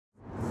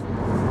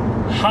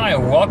Hi,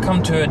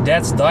 welcome to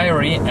Dad's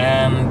Diary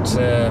and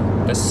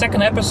the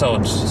second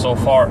episode so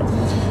far.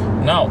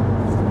 Now,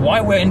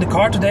 why we're in the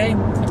car today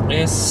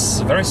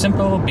is very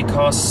simple,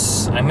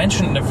 because I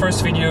mentioned in the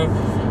first video,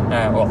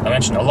 I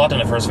mentioned a lot in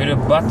the first video,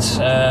 but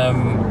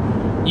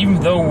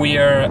even though we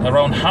are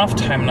around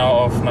half-time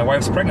now of my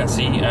wife's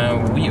pregnancy,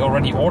 we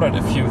already ordered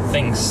a few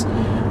things,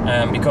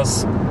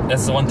 because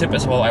that's the one tip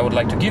as well I would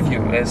like to give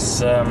you,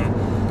 is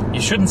you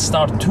shouldn't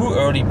start too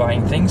early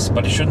buying things,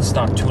 but you shouldn't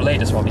start too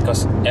late as well,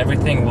 because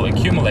everything will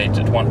accumulate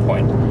at one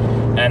point.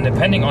 And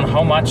depending on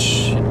how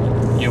much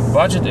your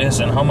budget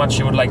is and how much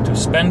you would like to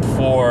spend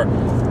for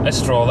a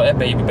stroller, a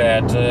baby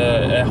bed,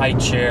 a high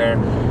chair,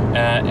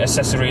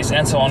 accessories,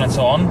 and so on,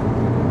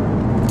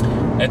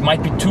 it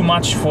might be too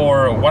much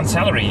for one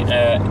salary,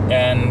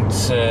 and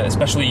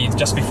especially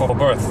just before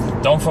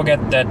birth. Don't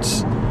forget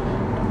that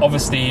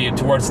obviously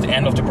towards the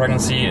end of the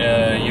pregnancy,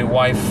 your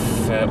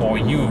wife or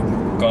you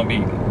gonna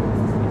be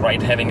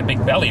having a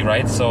big belly,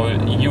 right? So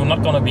you're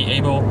not gonna be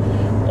able,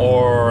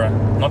 or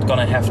not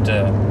gonna have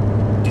the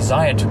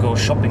desire to go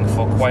shopping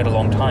for quite a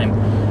long time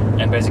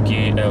and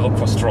basically look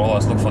for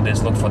strollers, look for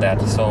this, look for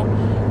that. So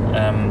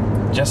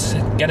just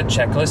get a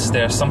checklist.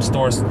 There are some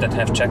stores that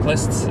have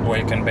checklists where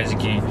you can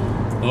basically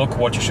look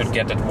what you should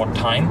get at what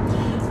time.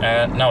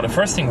 Now the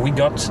first thing we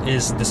got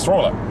is the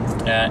stroller,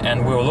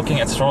 and we were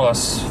looking at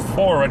strollers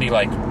for already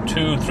like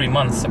 2-3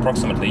 months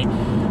approximately.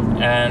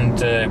 And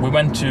we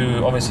went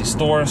to obviously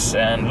stores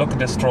and looked at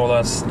the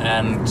strollers,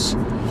 and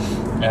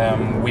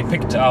we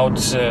picked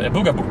out a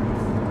Bugaboo.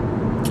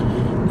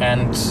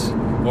 And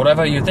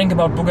whatever you think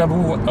about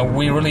Bugaboo,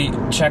 we really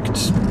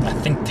checked, I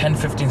think,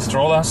 10-15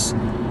 strollers,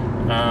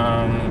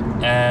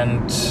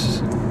 and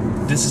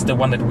this is the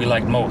one that we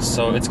liked most.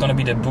 So it's going to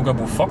be the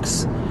Bugaboo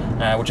Fox,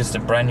 which is the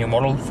brand new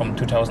model from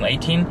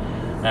 2018.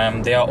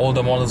 There are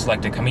older models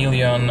like the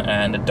Chameleon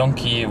and the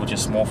Donkey, which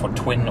is more for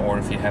twin, or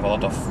if you have a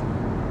lot of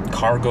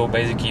cargo,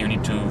 basically you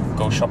need to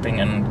go shopping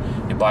and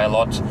you buy a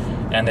lot.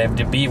 And they have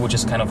the B, which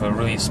is kind of a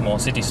really small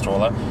city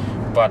stroller.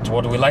 But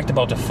what we liked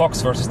about the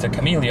Fox versus the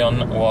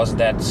Chameleon was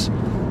that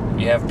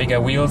you have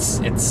bigger wheels.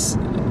 It's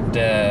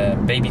the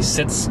baby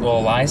sits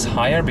or lies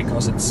higher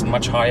because it's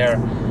much higher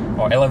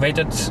or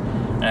elevated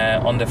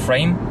on the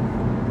frame.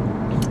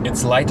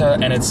 It's lighter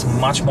and it's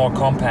much more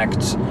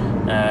compact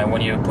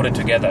when you put it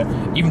together.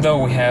 Even though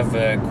we have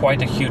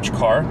quite a huge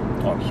car,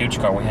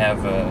 we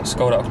have a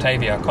Skoda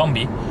Octavia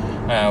Combi,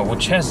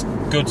 which has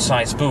good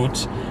size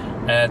boot.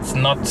 It's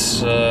not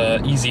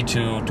easy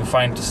to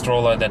find a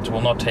stroller that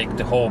will not take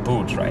the whole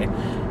boot, right?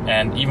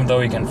 And even though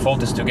you can fold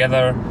this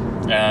together,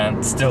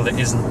 still there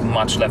isn't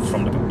much left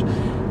from the boot.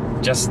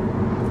 Just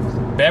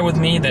bear with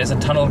me, there's a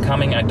tunnel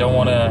coming. I don't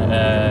want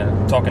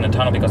to talk in a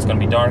tunnel because it's going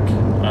to be dark.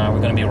 We're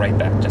going to be right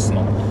back, just a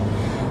moment.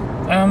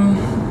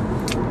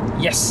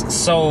 Yes,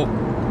 so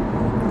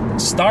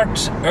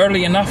start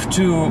early enough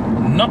to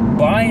not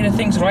buy the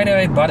things right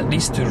away, but at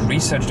least to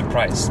research the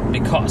price.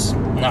 Because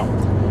now,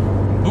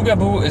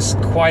 Bugaboo is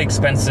quite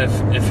expensive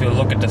if you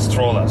look at the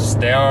strollers.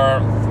 There are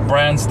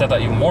brands that are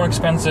even more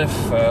expensive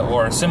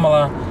or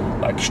similar,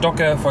 like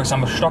Stroller, for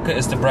example. Stroller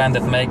is the brand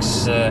that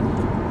makes,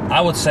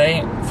 I would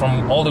say,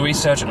 from all the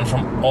research and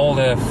from all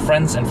the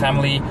friends and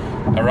family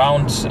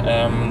around,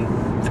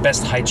 the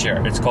best high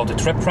chair. It's called the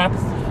Trip Trap,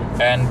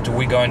 and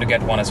we're going to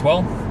get one as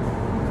well.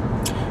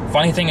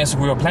 Funny thing is,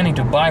 we were planning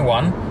to buy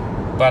one,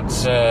 but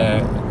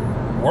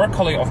work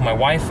colleague of my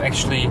wife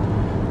actually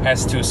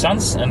has 2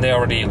 sons, and they're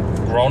already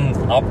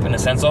grown up in the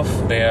sense of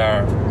they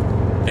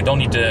don't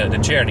need the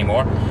chair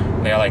anymore.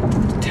 They are like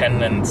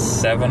 10 and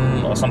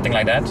 7 or something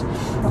like that,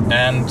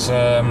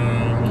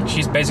 and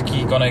she's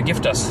basically gonna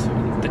gift us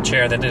the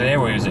chair that they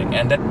were using,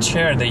 and that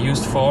chair they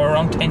used for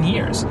around 10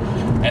 years,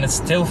 and it's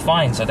still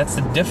fine. So that's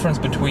the difference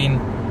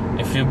between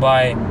if you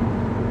buy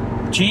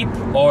cheap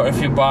or if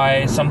you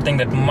buy something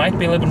that might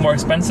be a little bit more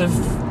expensive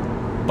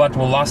but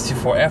will last you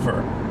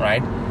forever,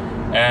 right?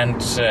 And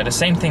the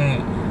same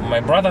thing, my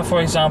brother, for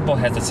example,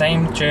 has the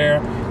same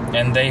chair,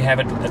 and they have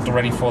it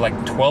already for like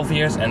 12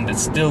 years, and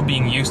it's still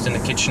being used in the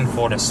kitchen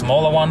for the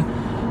smaller one.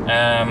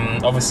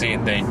 Obviously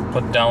they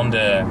put down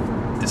the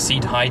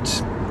seat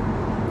height,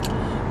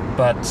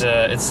 but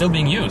it's still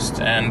being used,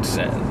 and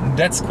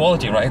that's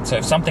quality, right? So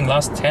if something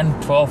lasts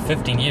 10, 12,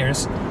 15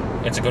 years,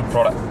 it's a good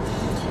product.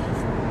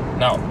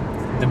 Now,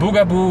 the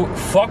Bugaboo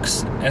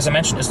Fox, as I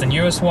mentioned, is the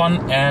newest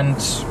one, and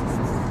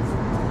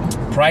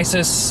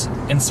prices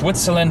in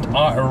Switzerland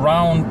are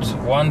around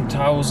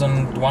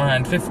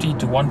 1,150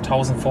 to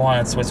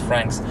 1,400 Swiss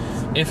francs.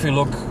 If you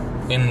look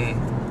in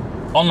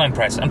online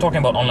prices, I'm talking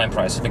about online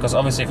prices, because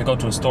obviously if you go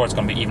to a store, it's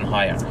going to be even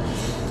higher.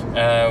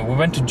 We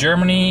went to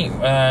Germany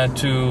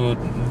to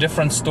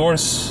different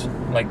stores,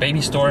 like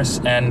baby stores,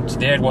 and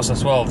there it was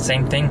as well, the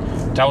same thing,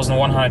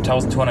 1,100,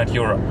 1,200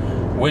 euro,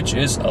 which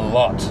is a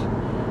lot.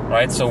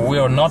 Right, so we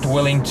are not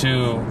willing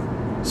to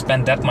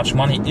spend that much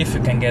money if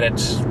you can get it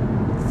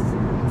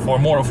for a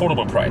more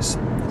affordable price,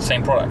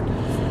 same product.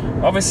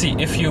 Obviously,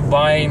 if you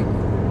buy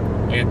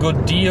a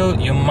good deal,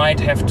 you might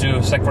have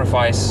to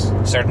sacrifice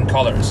certain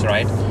colors,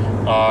 right?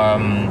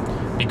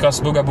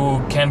 because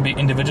Bugaboo can be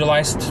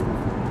individualized,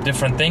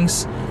 different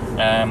things.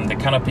 The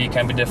canopy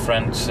can be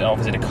different,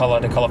 obviously the color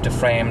of the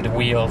frame, the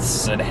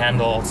wheels, the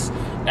handles,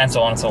 and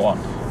so on and so on.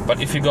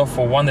 But if you go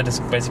for one that is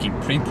basically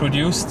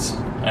pre-produced,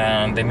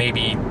 they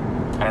maybe,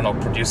 I don't know,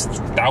 produced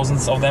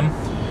thousands of them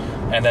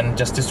and then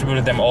just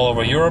distributed them all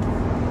over Europe,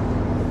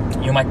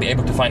 you might be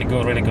able to find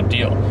a really good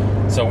deal.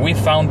 So we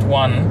found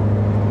one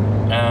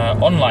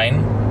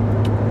online,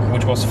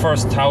 which was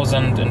first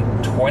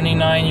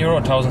 1,029 euro,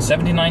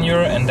 1,079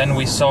 euro, and then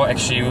we saw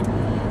actually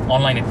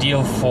online a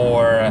deal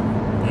for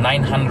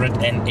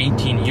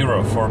 918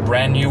 euro for a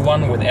brand new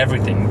one with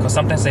everything, because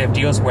sometimes they have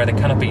deals where the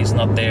canopy is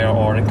not there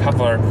or the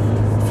cover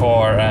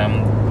for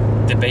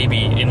the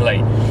baby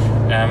inlay,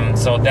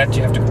 so that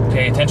you have to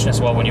pay attention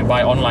as well when you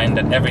buy online,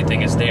 that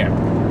everything is there.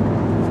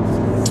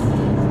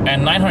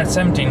 And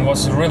 917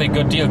 was a really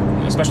good deal,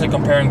 especially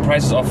comparing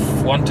prices of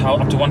up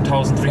to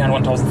 1,300,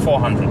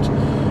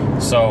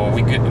 1,400. So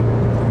we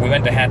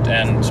went ahead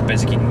and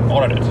basically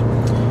ordered it.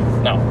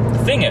 Now the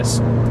thing is,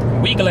 a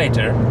week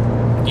later,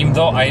 even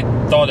though I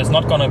thought it's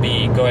not going to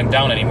be going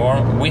down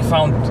anymore, we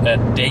found a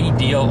day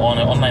deal on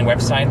an online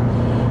website,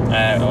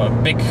 a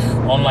big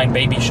online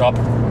baby shop,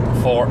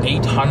 for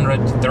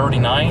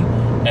 839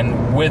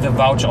 and with a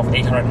voucher of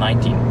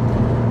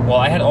 819. Well,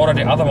 I had ordered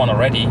the other one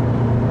already,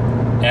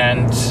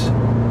 and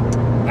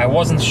I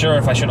wasn't sure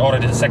if I should order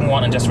the second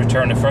one and just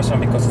return the first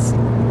one because it's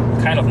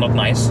kind of not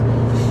nice.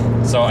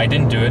 So I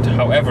didn't do it.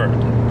 However,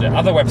 the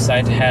other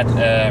website had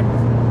a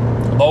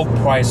low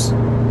price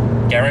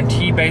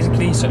guarantee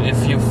basically, so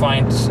if you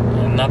find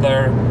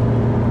another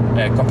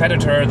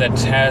competitor that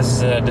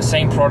has the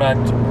same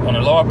product on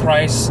a lower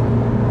price,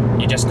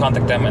 you just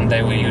contact them and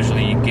they will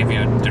usually give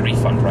you the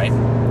refund, right?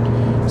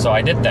 So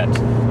I did that.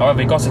 However,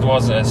 because it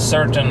was a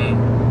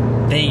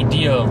certain day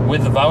deal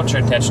with a voucher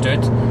attached to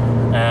it,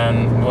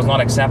 it was not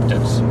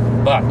accepted.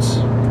 But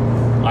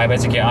I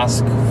basically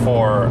asked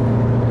for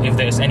if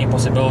there is any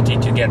possibility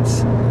to get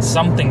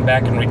something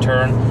back in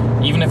return,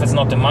 even if it's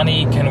not the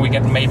money. Can we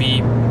get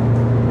maybe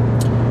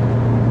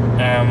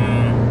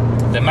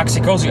the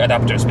Maxi-Cosi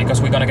adapters,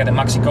 because we're gonna get a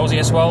Maxi-Cosi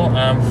as well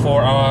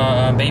for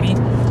our baby,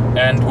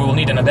 and we will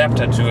need an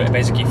adapter to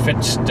basically fit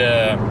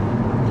the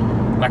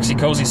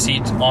Maxi-Cosi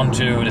seat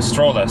onto the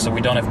stroller, so we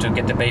don't have to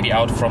get the baby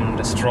out from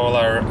the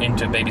stroller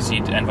into baby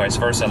seat and vice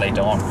versa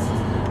later on.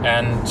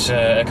 And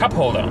a cup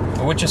holder,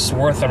 which is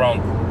worth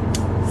around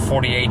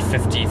 48,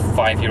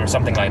 55 euros,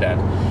 something like that.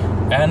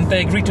 And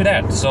they agreed to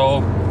that,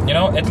 so you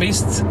know, at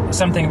least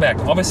something back.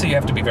 Obviously you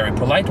have to be very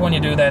polite when you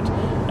do that.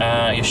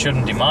 You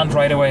shouldn't demand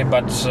right away,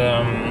 but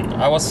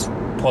I was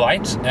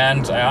polite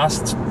and I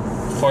asked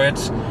for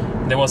it.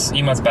 There was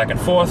emails back and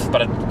forth,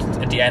 but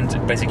at the end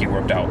it basically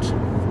worked out.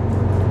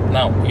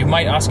 Now, you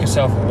might ask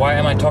yourself, why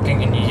am I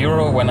talking in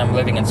euro when I'm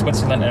living in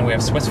Switzerland and we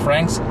have Swiss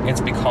francs? It's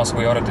because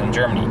we ordered in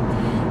Germany.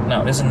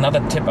 Now, there's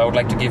another tip I would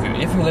like to give you.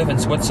 If you live in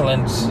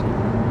Switzerland,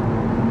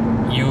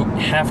 you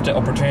have the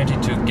opportunity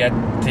to get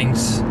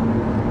things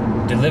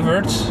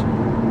delivered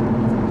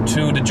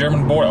to the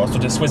German border, or to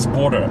the Swiss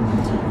border.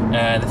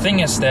 The thing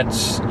is that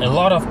a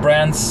lot of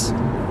brands,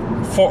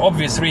 for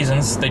obvious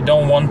reasons, they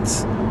don't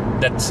want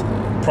that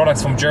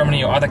products from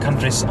Germany or other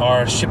countries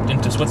are shipped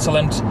into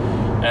Switzerland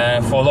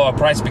for a lower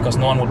price, because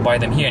no one would buy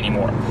them here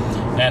anymore.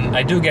 And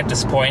I do get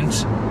this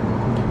point.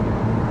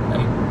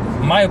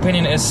 My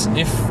opinion is,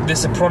 if this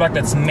is a product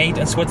that's made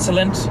in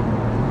Switzerland,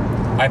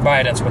 I buy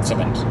it in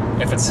Switzerland.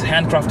 If it's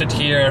handcrafted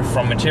here,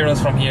 from materials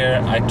from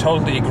here, I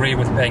totally agree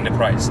with paying the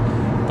price.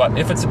 But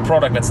if it's a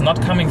product that's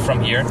not coming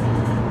from here,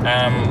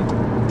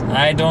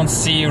 I don't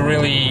see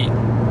really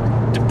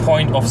the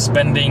point of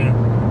spending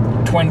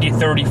 20,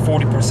 30,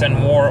 40%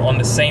 more on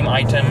the same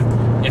item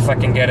if I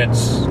can get it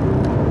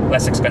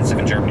less expensive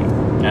in Germany.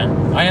 Yeah?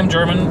 I am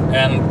German,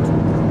 and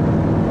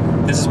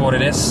this is what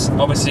it is.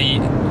 Obviously,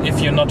 if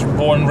you're not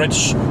born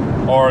rich,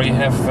 or you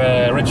have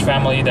a rich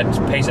family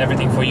that pays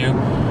everything for you,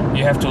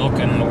 you have to look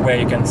in where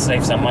you can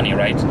save some money,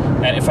 right?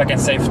 And if I can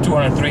save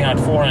 200,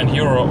 300, 400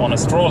 euro on a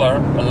stroller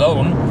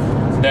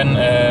alone, then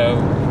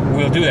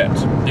we'll do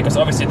that. Because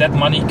obviously that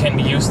money can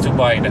be used to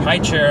buy the high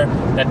chair,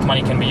 that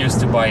money can be used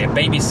to buy a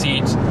baby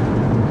seat,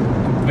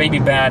 baby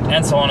bed,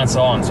 and so on and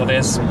so on. So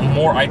there's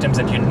more items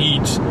that you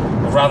need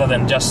rather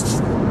than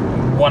just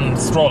one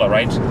stroller,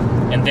 right?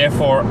 And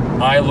therefore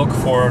I look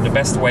for the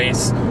best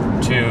ways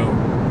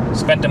to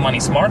spend the money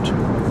smart,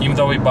 even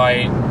though we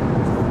buy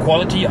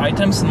quality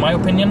items, in my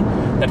opinion,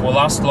 that will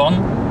last long,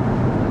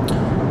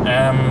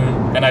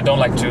 and I don't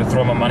like to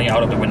throw my money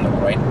out of the window,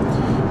 right?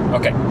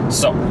 Okay,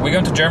 so we're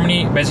going to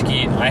Germany.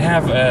 Basically, I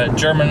have a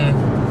German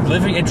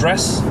delivery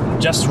address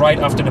just right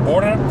after the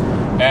border,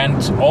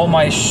 and all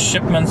my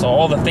shipments, or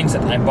all the things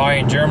that I buy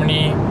in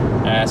Germany,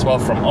 as well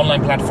from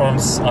online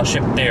platforms, are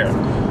shipped there.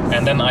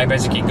 And then I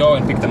basically go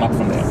and pick them up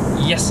from there.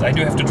 Yes, I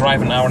do have to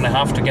drive an hour and a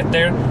half to get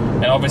there,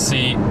 and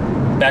obviously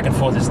back and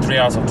forth is 3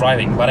 hours of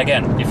driving. But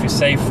again, if you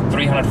save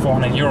 300,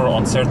 400 euro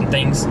on certain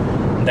things,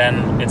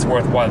 then it's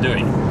worthwhile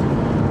doing.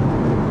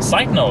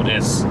 Side note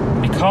is,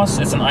 because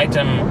it's an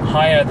item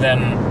higher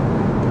than,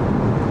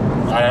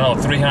 I don't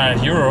know,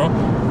 300 euro,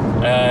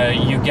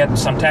 you get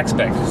some tax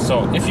back.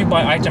 So if you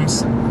buy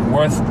items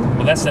worth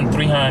less than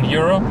 300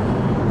 euro,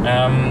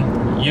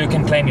 you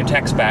can claim your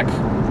tax back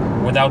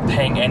without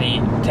paying any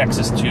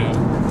taxes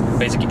to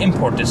basically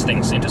import these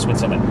things into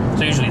Switzerland.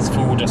 So usually it's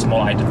food or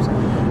small items.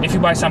 If you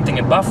buy something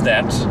above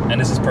that,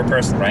 and this is per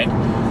person, right?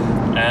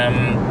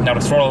 Now the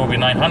stroller will be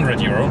 900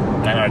 euro,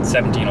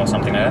 917 or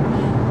something like that.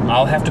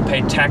 I'll have to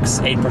pay tax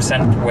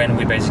 8% when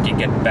we basically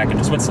get back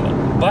into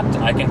Switzerland. But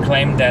I can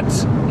claim that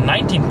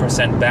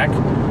 19% back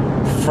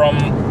from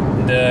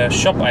the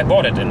shop I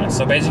bought it in.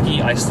 So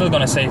basically I'm still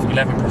gonna save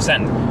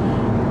 11%.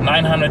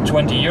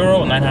 920 euro,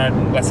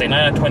 let's say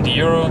 920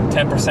 euro,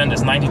 10%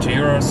 is 92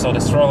 euros, so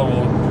the stroller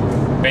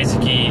will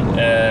basically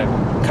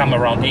come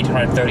around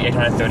 830,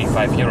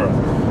 835 euro,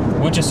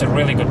 which is a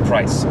really good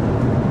price.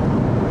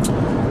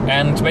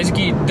 And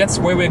basically that's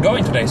where we're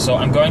going today. So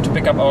I'm going to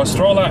pick up our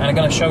stroller and I'm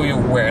going to show you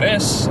where it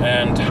is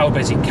and how it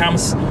basically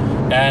comes.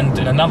 And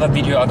in another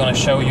video I'm going to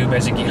show you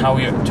basically how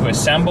to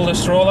assemble the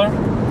stroller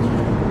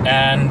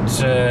and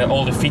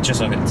all the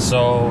features of it.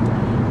 So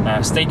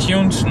stay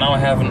tuned. Now I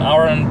have an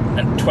hour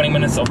and 20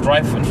 minutes of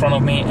drive in front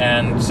of me,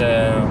 and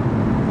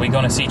we're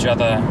going to see each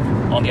other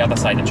on the other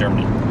side of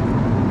Germany.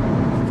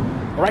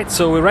 Right,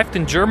 so we arrived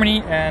in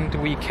Germany and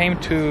we came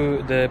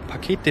to the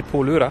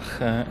Paketdepot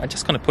Lörrach. I'm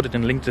just going to put it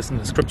in link in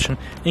the description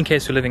in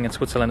case you're living in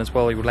Switzerland as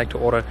well. You would like to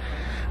order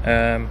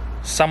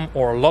some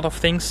or a lot of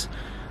things,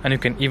 and you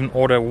can even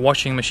order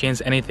washing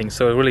machines, anything.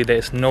 So really there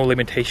is no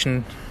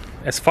limitation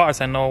as far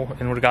as I know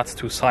in regards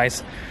to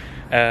size,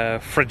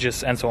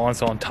 fridges and so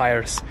on,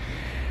 tires.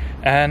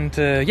 And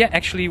yeah,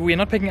 actually we're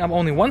not picking up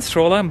only one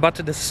stroller, but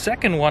the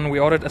second one we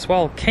ordered as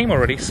well came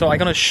already. So I'm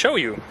going to show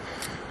you.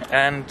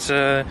 And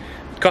it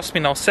cost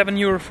me now 7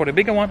 euro for the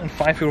bigger one and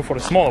 5 euro for the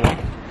smaller one.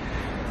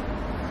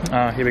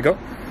 Here we go,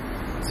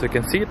 so you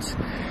can see it.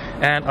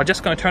 And I'm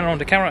just going to turn around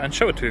the camera and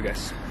show it to you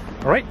guys.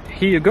 Alright,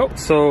 here you go.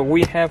 So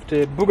we have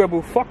the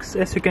Bugaboo Fox,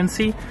 as you can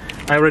see.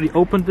 I already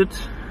opened it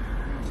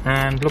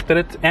and looked at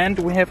it. And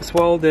we have as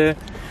well the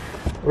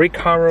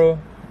Recaro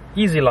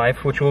Easy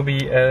Life, which will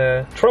be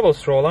a travel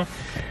stroller.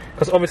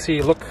 Because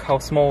obviously look how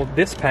small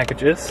this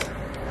package is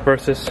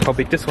versus how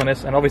big this one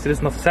is. And obviously this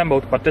is not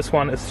assembled, but this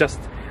one is just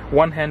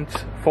one hand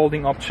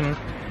folding option.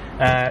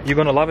 You're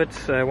gonna love it.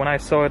 When I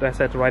saw it I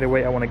said right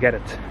away I want to get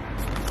it.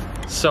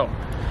 So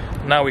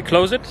now we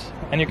close it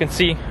and you can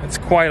see it's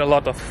quite a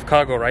lot of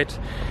cargo, right?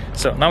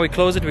 So now we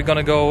close it, we're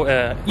gonna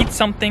go eat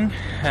something.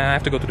 I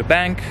have to go to the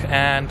bank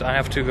and I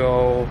have to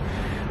go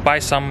buy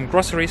some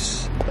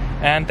groceries,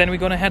 and then we're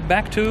gonna head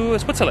back to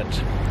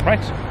Switzerland.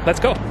 Right, let's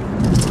go.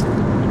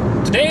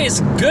 Today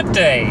is a good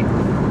day.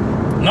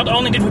 Not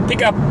only did we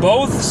pick up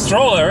both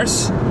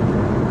strollers,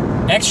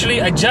 actually,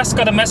 I just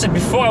got a message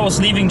before I was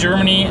leaving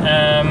Germany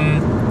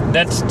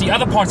that the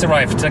other parts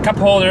arrived, the cup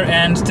holder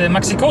and the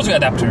Maxi-Cosi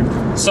adapter.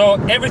 So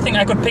everything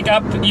I could pick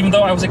up, even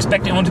though I was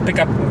expecting only to pick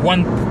up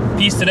one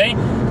piece today,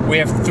 we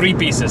have 3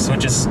 pieces,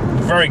 which is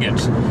very good.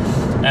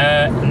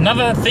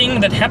 Another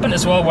thing that happened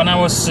as well when I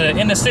was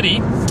in the city,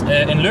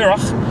 in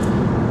Lörrach,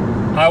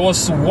 I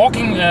was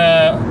walking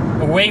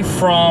away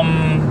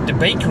from the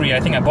bakery. I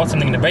think I bought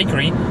something in the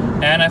bakery,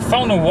 and I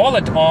found a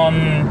wallet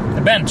on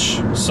the bench.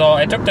 So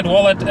I took that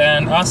wallet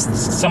and asked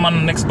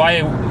someone next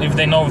by if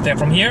they know if they're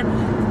from here.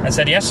 I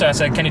said yes. So I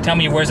said, can you tell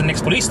me where's the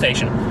next police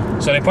station?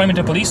 So they pointed me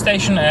to a police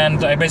station,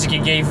 and I basically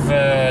gave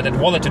that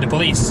wallet to the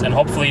police, and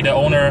hopefully the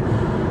owner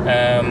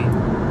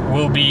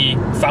will be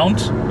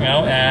found, you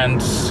know,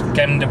 and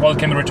the wallet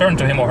can be returned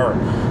to him or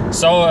her.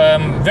 So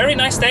very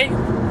nice day.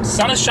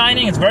 Sun is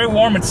shining. It's very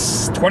warm.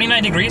 It's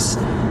 29 degrees.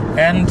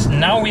 And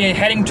now we are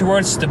heading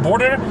towards the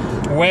border,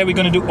 where we're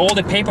going to do all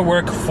the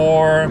paperwork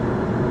for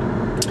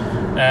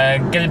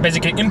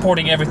basically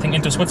importing everything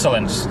into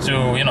Switzerland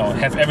to, you know,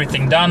 have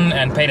everything done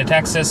and pay the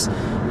taxes.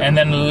 And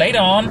then later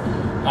on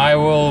I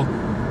will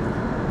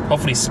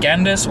hopefully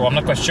scan this, or I'm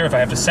not quite sure if I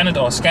have to send it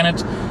or scan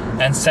it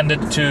and send it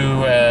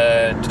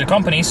to the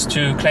companies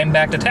to claim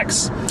back the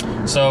tax.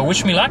 So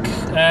wish me luck,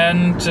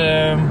 and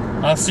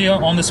I'll see you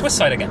on the Swiss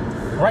side again.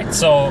 Right,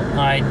 so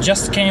I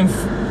just came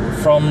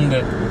from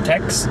the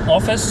tax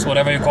office,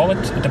 whatever you call it,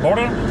 at the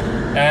border,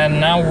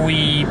 and now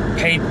we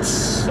paid,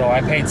 so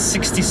I paid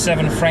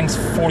 67 francs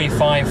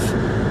 45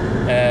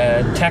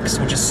 tax,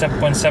 which is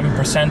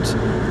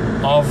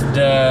 7.7% of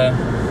the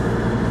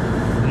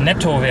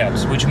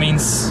Nettowert, which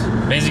means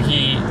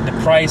basically the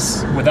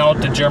price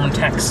without the German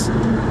tax,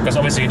 because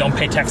obviously you don't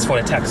pay tax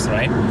for the tax,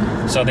 right?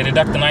 So they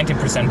deduct the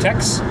 19%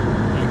 tax.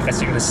 I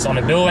think this is on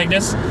a bill like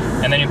this,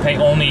 and then you pay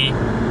only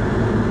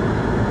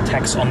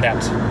tax on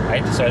that,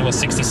 right? So it was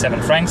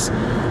 67 francs,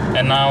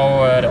 and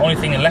now the only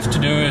thing left to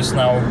do is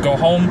now go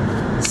home,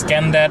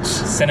 scan that,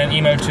 send an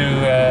email to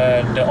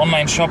the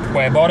online shop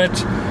where I bought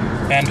it,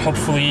 and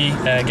hopefully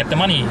get the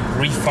money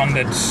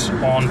refunded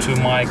onto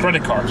my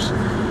credit card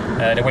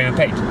the way we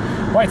paid.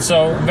 Right,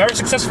 so very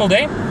successful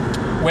day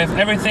with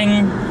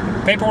everything,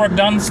 paperwork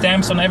done,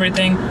 stamps on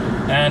everything,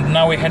 and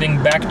now we're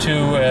heading back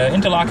to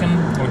Interlaken,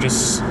 which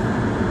is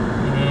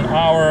an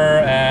hour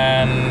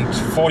and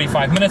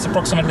 45 minutes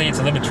approximately. It's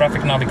a little bit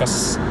traffic now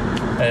because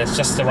It's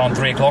just around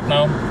 3 o'clock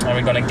now, and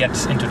we're gonna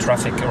get into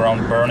traffic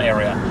around Bern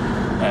area,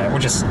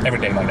 which is every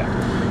day like that.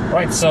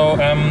 Right, so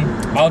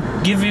I'll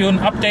give you an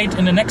update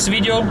in the next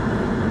video,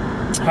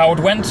 how it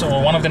went,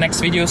 or one of the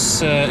next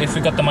videos, if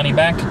we got the money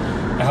back,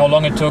 how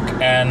long it took,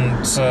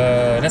 and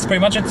that's pretty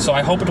much it. So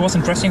I hope it was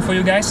interesting for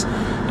you guys.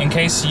 In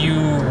case you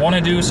want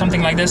to do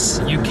something like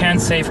this, you can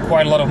save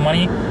quite a lot of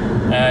money,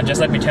 just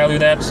let me tell you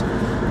that.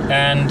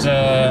 And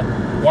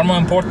one more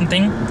important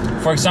thing,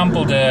 for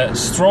example, the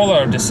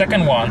stroller, the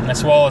second one,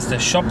 as well as the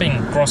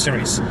shopping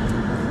groceries,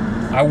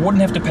 I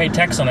wouldn't have to pay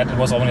tax on it. It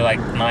was only like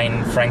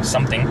 9 francs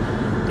something.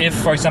 If,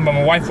 for example,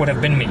 my wife would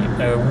have been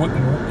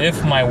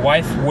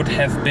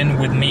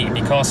with me,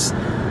 because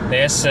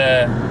there's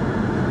a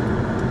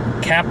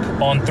cap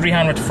on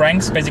 300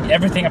 francs, basically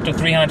everything up to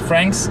 300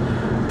 francs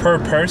per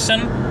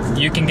person,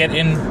 you can get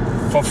in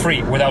for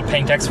free without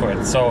paying tax for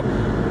it. So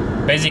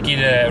basically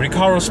the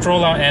Recaro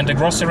stroller and the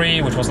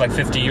grocery, which was like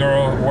 50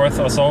 euro worth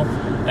or so,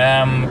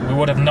 we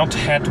would have not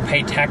had to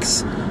pay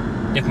tax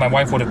if my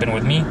wife would have been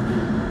with me.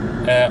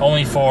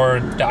 Only for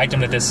the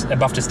item that is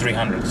above this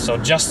 300. So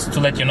just to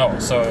let you know.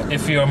 So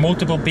if you're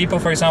multiple people,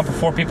 for example,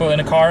 4 people in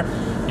a car,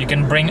 you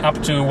can bring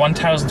up to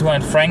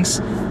 1,200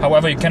 francs.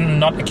 However, you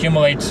cannot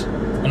accumulate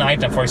an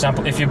item. For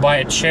example, if you buy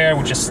a chair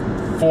which is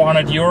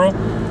 400 euro,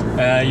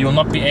 you will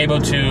not be able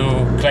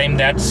to claim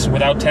that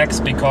without tax,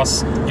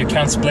 because you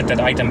can't split that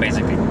item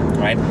basically,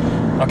 right?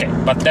 Okay,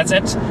 but that's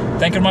it.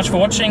 Thank you very much for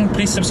watching.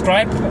 Please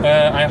subscribe.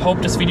 I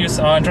hope these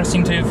videos are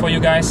interesting for you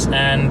guys,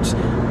 and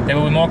there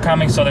will be more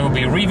coming. So there will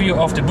be a review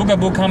of the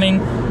Bugaboo coming,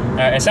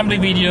 assembly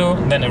video,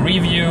 then a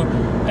review,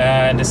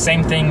 the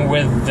same thing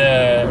with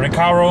the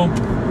Recaro,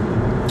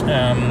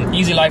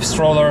 Easy Life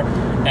stroller,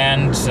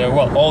 and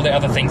well, all the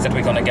other things that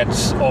we're gonna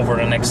get over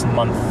the next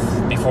month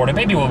before the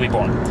baby will be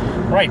born.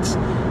 Right,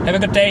 have a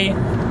good day,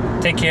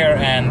 take care,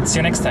 and see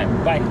you next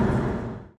time. Bye.